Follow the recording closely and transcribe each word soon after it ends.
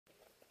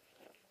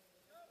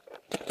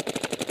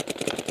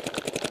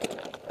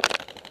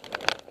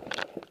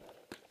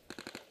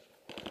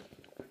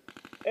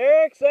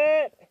Eric,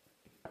 set.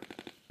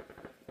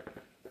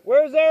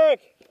 Where's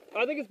Eric?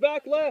 I think it's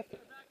back left. Back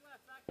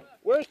left.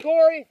 Where's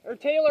Corey? Or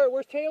Taylor?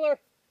 Where's Taylor?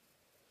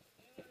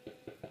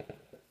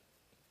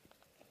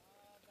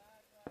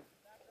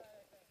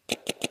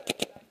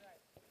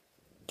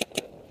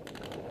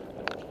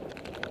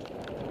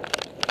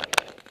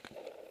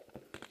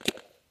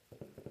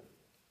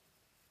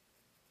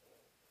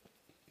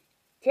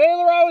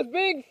 Taylor, I was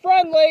being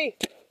friendly.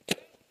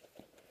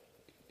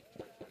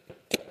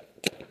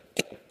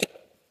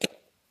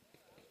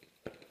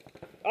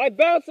 I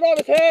bounced it on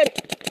his head.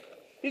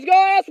 He's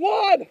going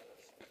S1.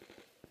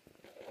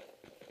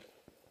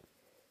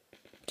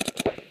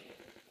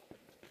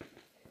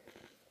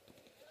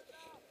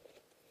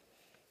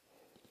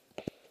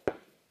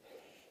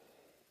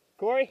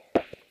 Corey,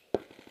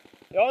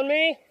 you on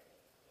me?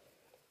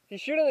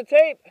 He's shooting the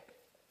tape.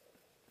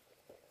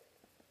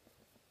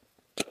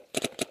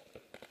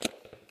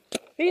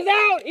 He's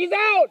out! He's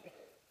out!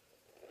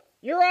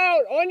 You're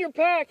out! On your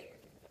pack!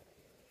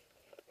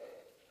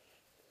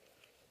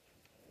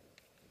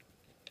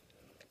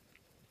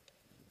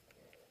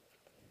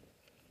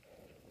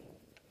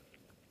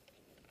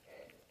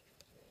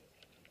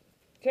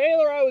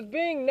 Taylor, I was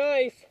being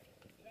nice.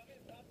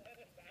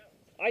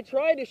 I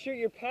tried to shoot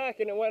your pack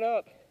and it went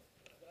up.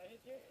 Did I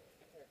hit you?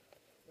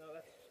 No,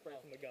 that's spray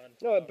from the gun.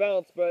 No, it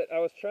bounced, but I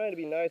was trying to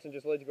be nice and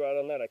just let you go out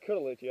on that. I could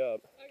have lit you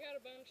up. I got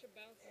a bunch of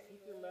bounces.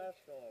 Keep your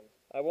mask on.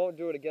 I won't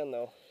do it again,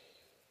 though.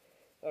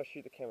 Oh,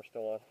 shoot, the camera's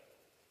still on.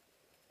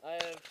 I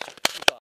have